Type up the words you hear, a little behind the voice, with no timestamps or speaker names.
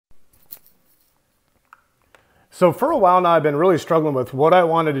So for a while now, I've been really struggling with what I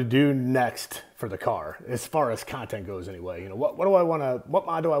wanted to do next for the car, as far as content goes anyway. You know, what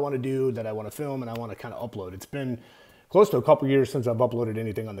mod do I want to do that I want to film and I want to kind of upload? It's been close to a couple years since I've uploaded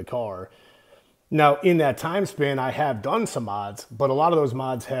anything on the car. Now, in that time span, I have done some mods, but a lot of those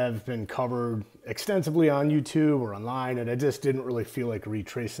mods have been covered extensively on YouTube or online, and I just didn't really feel like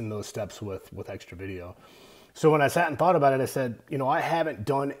retracing those steps with extra video. So when I sat and thought about it, I said, you know, I haven't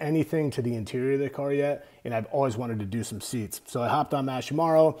done anything to the interior of the car yet, and I've always wanted to do some seats. So I hopped on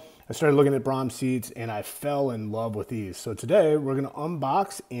Mishimoto, I started looking at Braum seats, and I fell in love with these. So today, we're gonna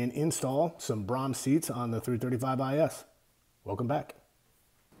unbox and install some Braum seats on the 335 IS. Welcome back.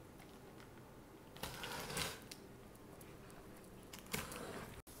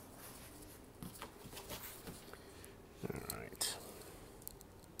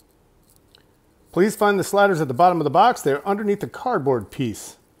 Please find the sliders at the bottom of the box. They're underneath the cardboard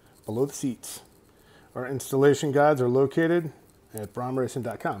piece below the seats. Our installation guides are located at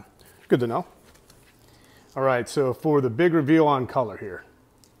braumracing.com. Good to know. All right, so for the big reveal on color here.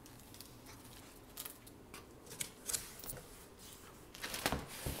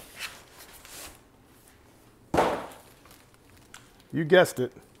 You guessed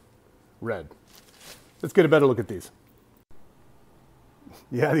it, red. Let's get a better look at these.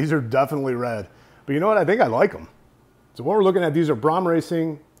 Yeah, these are definitely red. But you know what? I think I like them. So what we're looking at, these are Braum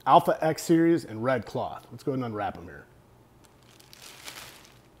Racing Alpha X Series in red cloth. Let's go ahead and unwrap them here.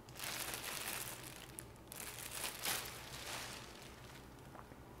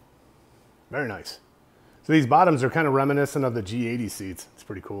 Very nice. So these bottoms are kind of reminiscent of the G80 seats. It's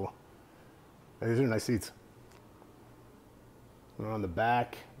pretty cool. These are nice seats. And on the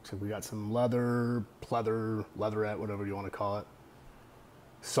back, looks like we got some leather, pleather, leatherette, whatever you want to call it.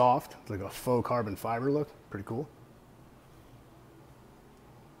 Soft, it's like a faux carbon fiber look, pretty cool.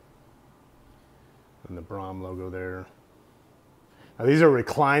 And the Braum logo there. Now these are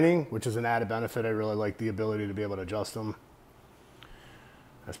reclining, which is an added benefit. I really like the ability to be able to adjust them.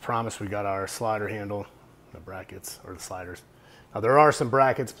 As promised, we got our slider handle, the brackets, or the sliders. Now there are some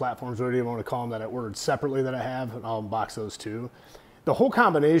brackets, platforms, whatever you want to call them, that I ordered separately that I have, and I'll unbox those too. The whole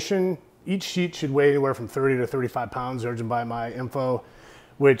combination, each sheet should weigh anywhere from 30 to 35 pounds, judging by my info.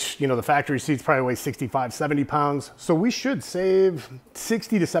 Which, you know, the factory seats probably weigh 65, 70 pounds. So we should save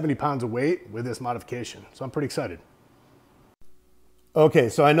 60 to 70 pounds of weight with this modification. So I'm pretty excited. Okay,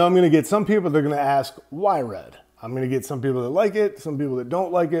 so I know I'm gonna get some people that are gonna ask, why red? I'm gonna get some people that like it, some people that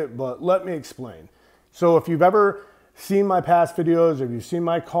don't like it, but let me explain. So if you've ever seen my past videos, or if you've seen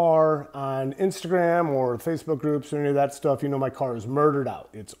my car on Instagram or Facebook groups or any of that stuff, you know my car is murdered out.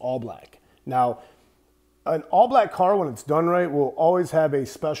 It's all black. Now, an all black car, when it's done right, will always have a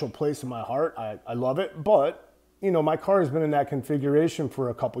special place in my heart. I love it, but you know, my car has been in that configuration for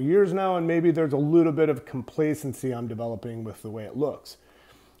a couple years now, and maybe there's a little bit of complacency I'm developing with the way it looks.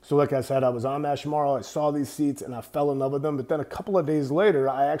 So like I said, I was on Mishimoto, I saw these seats and I fell in love with them, but then a couple of days later,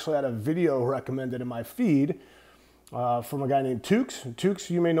 I actually had a video recommended in my feed from a guy named Tukes.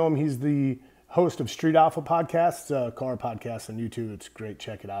 Tukes, you may know him, he's the host of Street Alpha podcasts, car podcast on YouTube. It's great,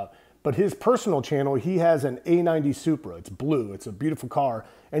 check it out. But his personal channel, he has an A90 Supra. It's blue. It's a beautiful car.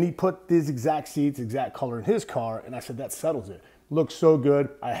 And he put these exact seats, exact color in his car. And I said, that settles it. Looks so good,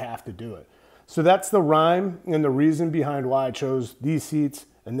 I have to do it. So that's the rhyme and the reason behind why I chose these seats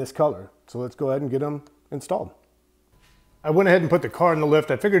and this color. So let's go ahead and get them installed. I went ahead and put the car in the lift.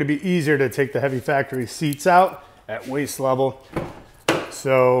 I figured it'd be easier to take the heavy factory seats out at waist level.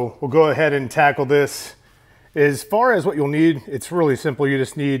 So we'll go ahead and tackle this. As far as what you'll need, it's really simple. You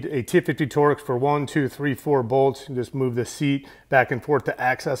just need a T50 Torx for 1, 2, 3, 4 bolts. You just move the seat back and forth to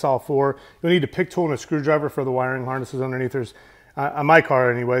access all four. You'll need a pick tool and a screwdriver for the wiring harnesses underneath. There's, on my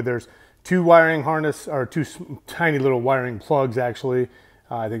car anyway, there's two wiring harness, or two tiny little wiring plugs actually.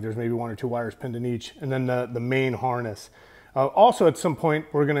 I think there's maybe 1 or 2 wires pinned in each, and then the main harness. Also, at some point,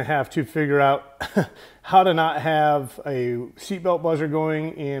 we're going to have to figure out how to not have a seatbelt buzzer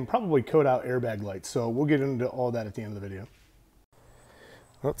going and probably code out airbag lights. So we'll get into all that at the end of the video.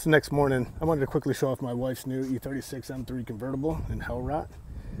 Well, it's the next morning. I wanted to quickly show off my wife's new E36 M3 convertible in Hellrot.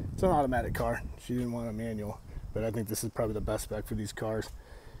 It's an automatic car. She didn't want a manual, but I think this is probably the best spec for these cars.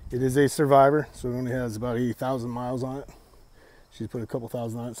 It is a Survivor, so it only has about 80,000 miles on it. She's put a couple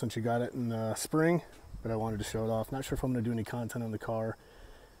thousand on it since she got it in spring. But I wanted to show it off. Not sure if I'm going to do any content on the car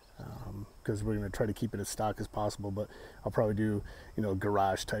because we're going to try to keep it as stock as possible, but I'll probably do, you know,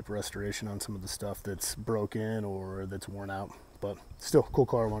 garage type restoration on some of the stuff that's broken or that's worn out. But still, cool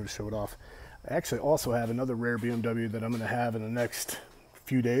car. I wanted to show it off. I actually also have another rare BMW that I'm going to have in the next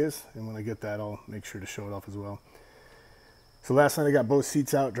few days, and when I get that, I'll make sure to show it off as well. So last night I got both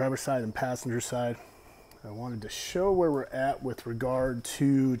seats out, driver's side and passenger side. I wanted to show where we're at with regard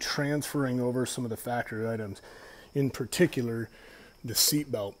to transferring over some of the factory items, in particular the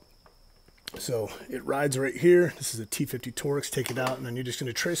seat belt. So it rides right here. This is a T50 Torx. Take it out, and then you're just going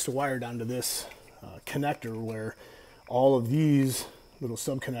to trace the wire down to this connector where all of these little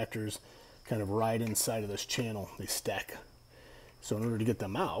sub-connectors kind of ride inside of this channel. They stack. So in order to get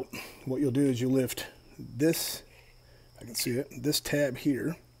them out, what you'll do is you lift this, I can see it, this tab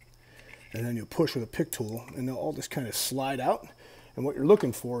here, and then you'll push with a pick tool, and they'll all just kind of slide out. And what you're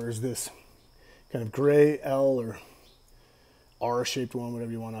looking for is this kind of gray L or R-shaped one,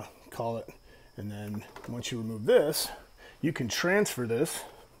 whatever you want to call it. And then once you remove this, you can transfer this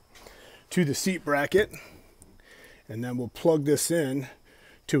to the seat bracket, and then we'll plug this in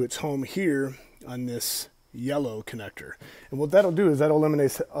to its home here on this yellow connector. And what that'll do is that'll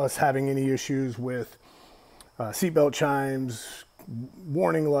eliminate us having any issues with seatbelt chimes,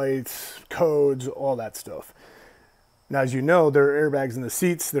 warning lights, codes, all that stuff. Now, as you know, there are airbags in the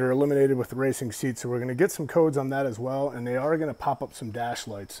seats that are eliminated with the racing seats, so we're going to get some codes on that as well, and they are going to pop up some dash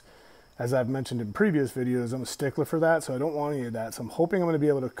lights. As I've mentioned in previous videos, I'm a stickler for that, so I don't want any of that. So I'm hoping I'm going to be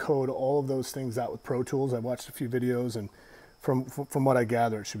able to code all of those things out with Pro Tools. I've watched a few videos, and from what I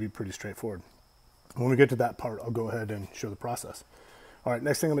gather, it should be pretty straightforward. When we get to that part, I'll go ahead and show the process. All right,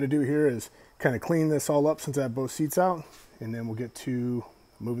 next thing I'm going to do here is kind of clean this all up since I have both seats out, and then we'll get to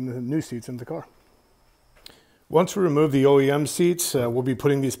moving the new seats into the car. Once we remove the OEM seats, we'll be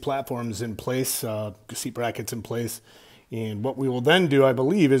putting these platforms in place, seat brackets in place. And what we will then do, I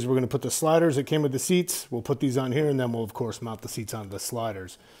believe, is we're going to put the sliders that came with the seats. We'll put these on here, and then we'll, of course, mount the seats onto the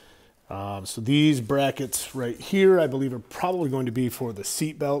sliders. So these brackets right here, I believe, are probably going to be for the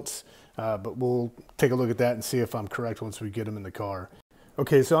seat belts. But we'll take a look at that and see if I'm correct once we get them in the car.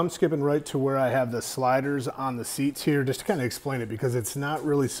 Okay, so I'm skipping right to where I have the sliders on the seats here, just to kind of explain it, because it's not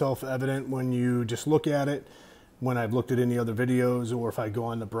really self-evident when you just look at it. When I've looked at any other videos, or if I go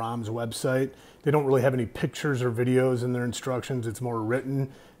on the Braum's website, they don't really have any pictures or videos in their instructions. It's more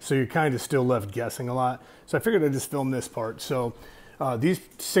written, so you're kind of still left guessing a lot. So I figured I'd just film this part. So these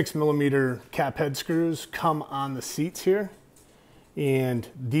 6mm cap head screws come on the seats here, and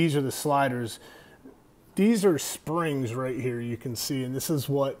these are the sliders. These are springs right here, you can see, and this is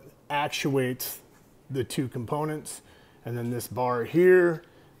what actuates the two components. And then this bar here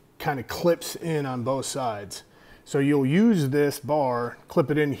kind of clips in on both sides. So you'll use this bar,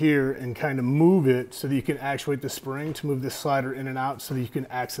 clip it in here, and kind of move it so that you can actuate the spring to move this slider in and out so that you can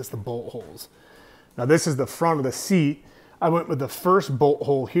access the bolt holes. Now this is the front of the seat. I went with the first bolt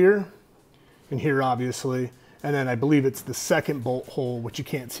hole here, and here obviously, and then I believe it's the second bolt hole, which you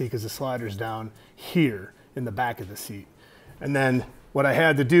can't see because the slider's down here in the back of the seat. And then what I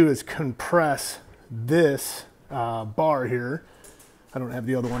had to do is compress this bar here. I don't have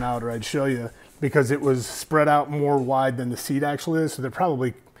the other one out, or I'd show you, because it was spread out more wide than the seat actually is. So they're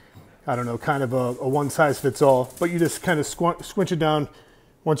probably, I don't know, kind of a one size fits all, but you just kind of squinch it down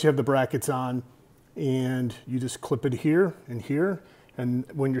once you have the brackets on, and you just clip it here and here. And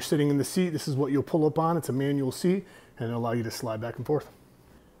when you're sitting in the seat, this is what you'll pull up on. It's a manual seat, and it'll allow you to slide back and forth.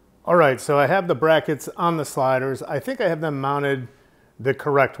 All right, so I have the brackets on the sliders. I think I have them mounted the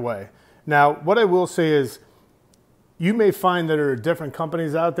correct way. Now, what I will say is, you may find that there are different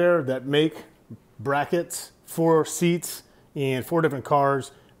companies out there that make brackets for seats and for different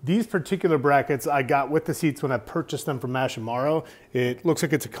cars. These particular brackets I got with the seats when I purchased them from Mishimoto. It looks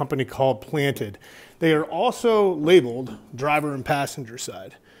like it's a company called Planted. They are also labeled driver and passenger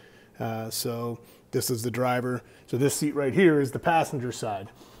side. So this is the driver. So this seat right here is the passenger side.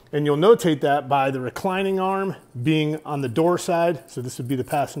 And you'll notate that by the reclining arm being on the door side. So this would be the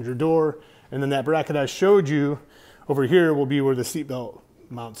passenger door. And then that bracket I showed you over here will be where the seatbelt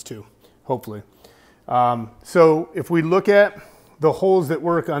mounts to, hopefully. So if we look at the holes that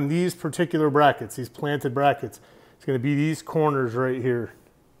work on these particular brackets, these Planted brackets, it's going to be these corners right here.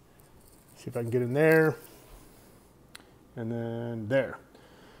 See if I can get in there, and then there.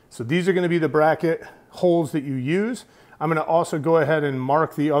 So these are going to be the bracket holes that you use. I'm going to also go ahead and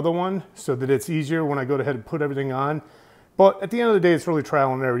mark the other one so that it's easier when I go ahead and put everything on. But at the end of the day, it's really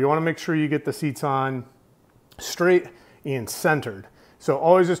trial and error. You want to make sure you get the seats on straight and centered. So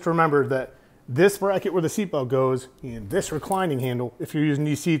always just remember that this bracket where the seatbelt goes and this reclining handle, if you're using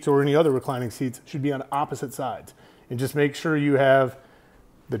these seats or any other reclining seats, should be on opposite sides. And just make sure you have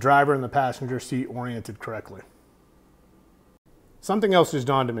the driver and the passenger seat oriented correctly. Something else just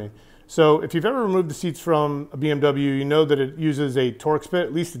dawned to me. So if you've ever removed the seats from a BMW, you know that it uses a Torx bit,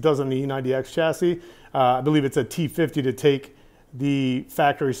 at least it does on the E90X chassis. I believe it's a T50 to take the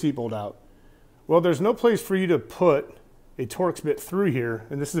factory seat bolt out. Well, there's no place for you to put a Torx bit through here,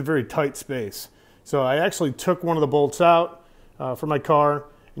 and this is a very tight space. So I actually took one of the bolts out for my car,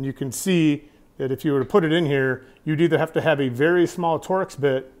 and you can see that if you were to put it in here, you'd either have to have a very small Torx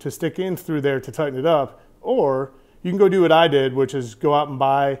bit to stick in through there to tighten it up, or you can go do what I did, which is go out and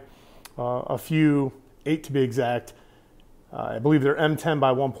buy a few, 8 to be exact, I believe they're M10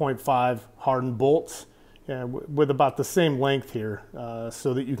 by 1.5 hardened bolts, with about the same length here,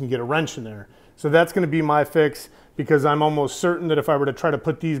 so that you can get a wrench in there. So that's going to be my fix, because I'm almost certain that if I were to try to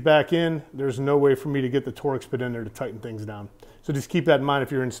put these back in, there's no way for me to get the Torx bit in there to tighten things down. So just keep that in mind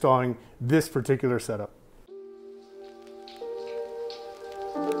if you're installing this particular setup.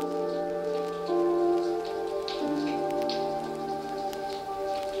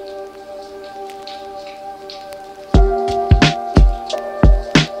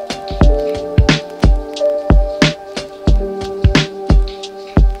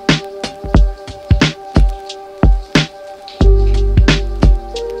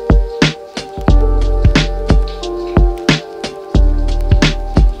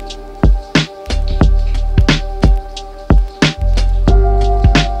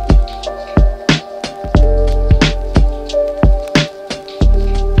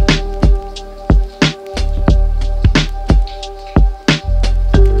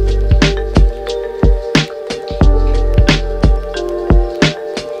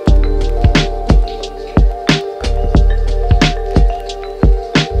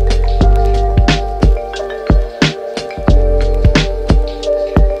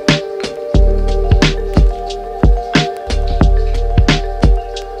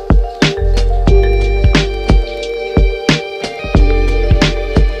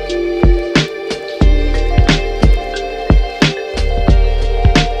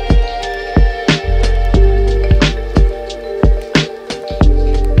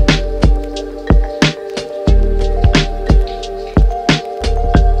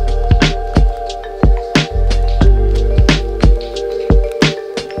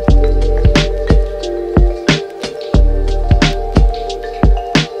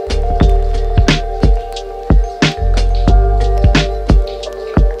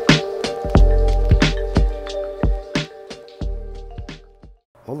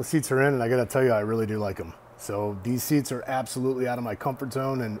 Well, the seats are in, and I gotta tell you, I really do like them. So these seats are absolutely out of my comfort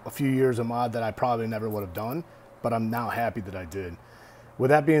zone, and a few years of mod that I probably never would have done, but I'm now happy that I did. With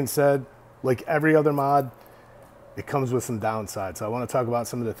that being said, like every other mod, it comes with some downsides. So I want to talk about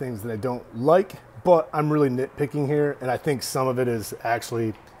some of the things that I don't like, but I'm really nitpicking here, and I think some of it is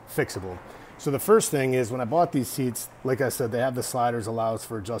actually fixable. So the first thing is, when I bought these seats, like I said, they have the sliders, allows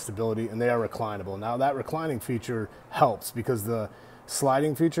for adjustability, and they are reclinable. Now that reclining feature helps, because the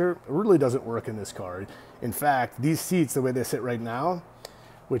sliding feature really doesn't work in this car. In fact, these seats, the way they sit right now,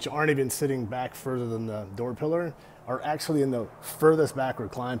 which aren't even sitting back further than the door pillar, are actually in the furthest back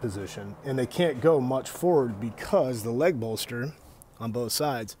recline position, and they can't go much forward because the leg bolster on both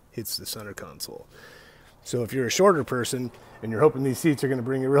sides hits the center console. So if you're a shorter person and you're hoping these seats are going to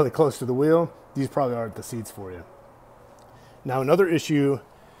bring you really close to the wheel, these probably aren't the seats for you. Now, another issue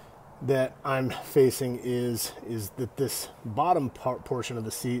that I'm facing is that this bottom portion of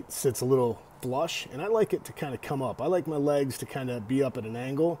the seat sits a little flush, and I like it to kind of come up. I like my legs to kind of be up at an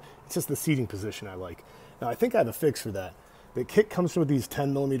angle. It's just the seating position I like. Now, I think I have a fix for that. The kit comes with these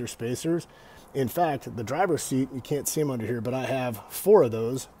 10mm spacers. In fact, the driver's seat, you can't see them under here, but I have 4 of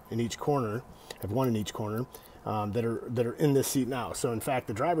those in each corner. I have 1 in each corner that are in this seat now. So in fact,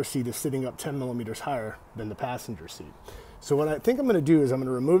 the driver's seat is sitting up 10mm higher than the passenger seat. So what I think I'm going to do is I'm going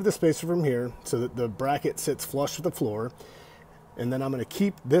to remove the spacer from here so that the bracket sits flush with the floor. And then I'm going to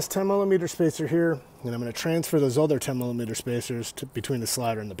keep this 10mm spacer here, and I'm going to transfer those other 10mm spacers between the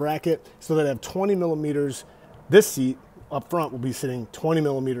slider and the bracket so that I have 20mm. This seat up front will be sitting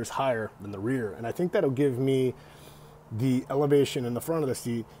 20mm higher than the rear. And I think that'll give me the elevation in the front of the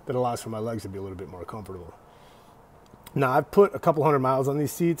seat that allows for my legs to be a little bit more comfortable. Now, I've put a couple 100 miles on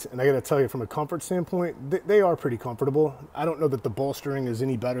these seats, and I got to tell you, from a comfort standpoint, they are pretty comfortable. I don't know that the bolstering is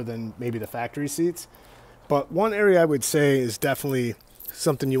any better than maybe the factory seats, but one area I would say is definitely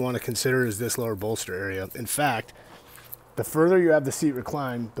something you want to consider is this lower bolster area. In fact, the further you have the seat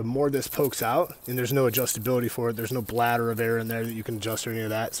reclined, the more this pokes out, and there's no adjustability for it. There's no bladder of air in there that you can adjust or any of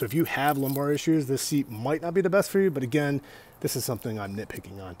that. So if you have lumbar issues, this seat might not be the best for you, but again, this is something I'm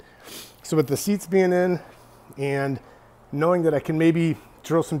nitpicking on. So with the seats being in, and knowing that I can maybe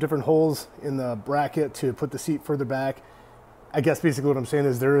drill some different holes in the bracket to put the seat further back, I guess basically what I'm saying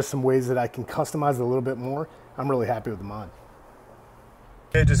is there is some ways that I can customize it a little bit more. I'm really happy with the mod.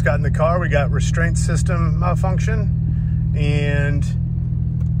 Okay, just got in the car. We got restraint system malfunction and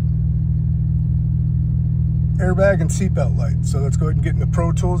airbag and seatbelt light. So let's go ahead and get into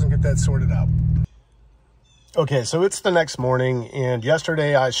Pro Tools and get that sorted out. Okay, so it's the next morning, and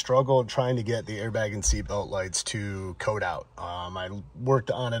yesterday I struggled trying to get the airbag and seatbelt lights to code out. I worked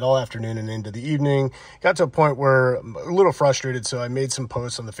on it all afternoon and into the evening. Got to a point where I'm a little frustrated, so I made some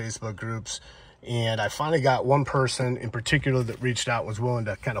posts on the Facebook groups, and I finally got one person in particular that reached out, was willing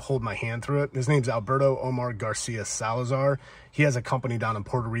to kind of hold my hand through it. His name's Alberto Omar Garcia Salazar. He has a company down in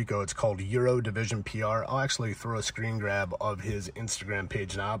Puerto Rico. It's called Euro Division PR. I'll actually throw a screen grab of his Instagram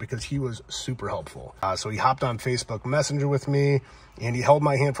page now because he was super helpful. So he hopped on Facebook Messenger with me, and he held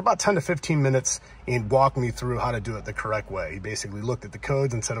my hand for about 10 to 15 minutes and walked me through how to do it the correct way. He basically looked at the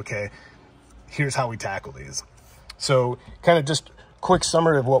codes and said, okay, here's how we tackle these. So kind of just quick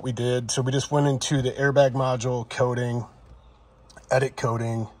summary of what we did. So we just went into the airbag module, coding, edit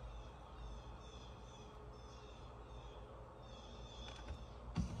coding,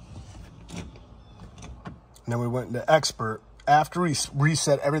 and then we went into expert after we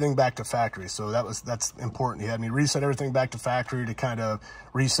reset everything back to factory. So that's important. He had me reset everything back to factory to kind of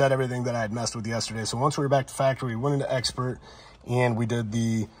reset everything that I had messed with yesterday. So once we were back to factory, we went into expert and we did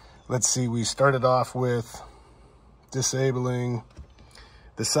the, let's see, we started off with disabling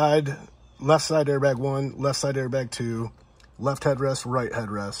the left side airbag 1, left side airbag 2, left headrest, right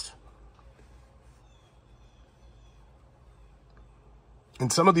headrest.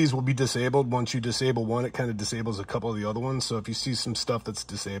 And some of these will be disabled. Once you disable one, it kind of disables a couple of the other ones. So if you see some stuff that's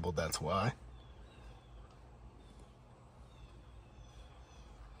disabled, that's why.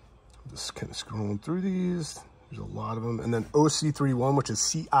 I'm just kind of scrolling through these. There's a lot of them. And then OC31, which is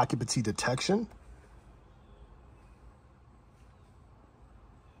seat occupancy detection.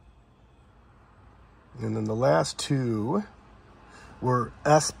 And then the last two were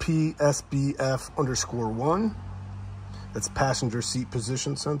SPSBF_1. That's passenger seat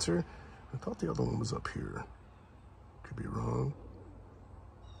position sensor. I thought the other one was up here. Could be wrong.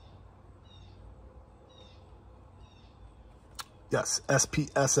 Yes,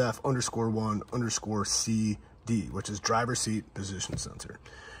 SPSF_1_CD, which is driver seat position sensor.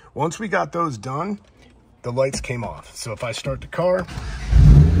 Once we got those done, the lights came off. So if I start the car, okay,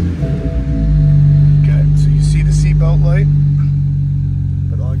 so you see the seatbelt light,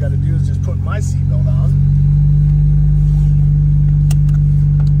 but all I gotta do is just put my seatbelt on.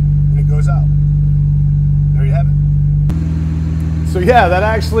 Goes out. There you have it. So yeah, that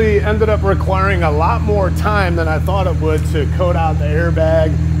actually ended up requiring a lot more time than I thought it would to code out the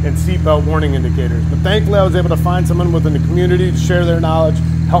airbag and seatbelt warning indicators. But thankfully I was able to find someone within the community to share their knowledge,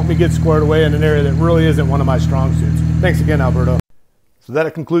 help me get squared away in an area that really isn't one of my strong suits. Thanks again, Alberto. So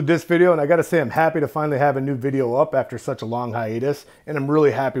that'll conclude this video, and I gotta say I'm happy to finally have a new video up after such a long hiatus, and I'm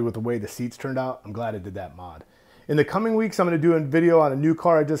really happy with the way the seats turned out. I'm glad I did that mod. In the coming weeks, I'm going to do a video on a new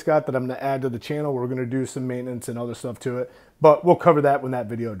car I just got that I'm going to add to the channel. We're going to do some maintenance and other stuff to it, but we'll cover that when that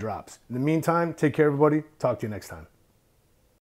video drops. In the meantime, take care, everybody. Talk to you next time.